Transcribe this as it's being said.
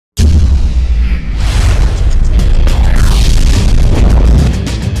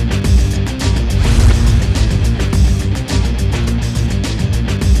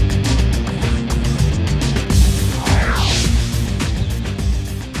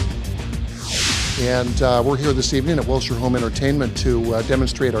And we're here this evening at Wilshire Home Entertainment to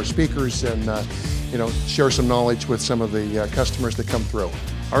demonstrate our speakers and share some knowledge with some of the customers that come through.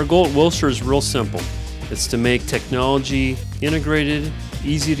 Our goal at Wilshire is real simple. It's to make technology integrated,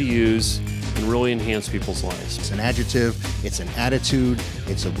 easy to use, and really enhance people's lives. It's an adjective, it's an attitude,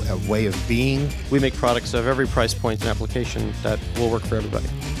 it's a way of being. We make products of every price point and application that will work for everybody.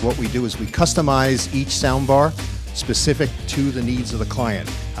 What we do is we customize each soundbar specific to the needs of the client.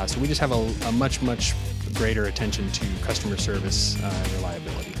 So we just have a much greater attention to customer service and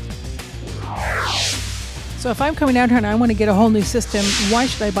reliability. So if I'm coming down here and I want to get a whole new system, why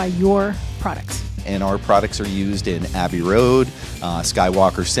should I buy your products? And our products are used in Abbey Road,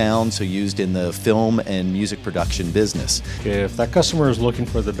 Skywalker Sound, so used in the film and music production business. If that customer is looking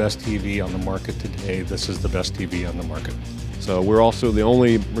for the best TV on the market today, this is the best TV on the market. So we're also the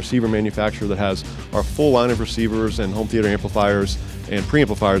only receiver manufacturer that has our full line of receivers and home theater amplifiers and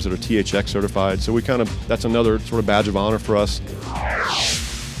preamplifiers that are THX certified. So that's another sort of badge of honor for us.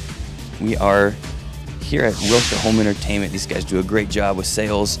 We are here at Wilshire Home Entertainment. These guys do a great job with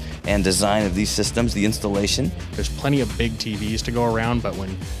sales and design of these systems, the installation. There's plenty of big TVs to go around, but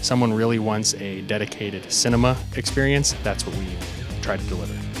when someone really wants a dedicated cinema experience, that's what we try to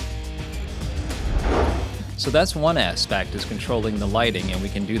deliver. So that's one aspect, is controlling the lighting, and we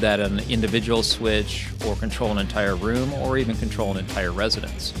can do that on an individual switch or control an entire room or even control an entire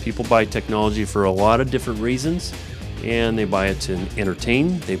residence. People buy technology for a lot of different reasons, and they buy it to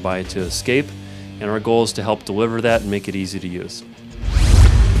entertain, they buy it to escape, and our goal is to help deliver that and make it easy to use.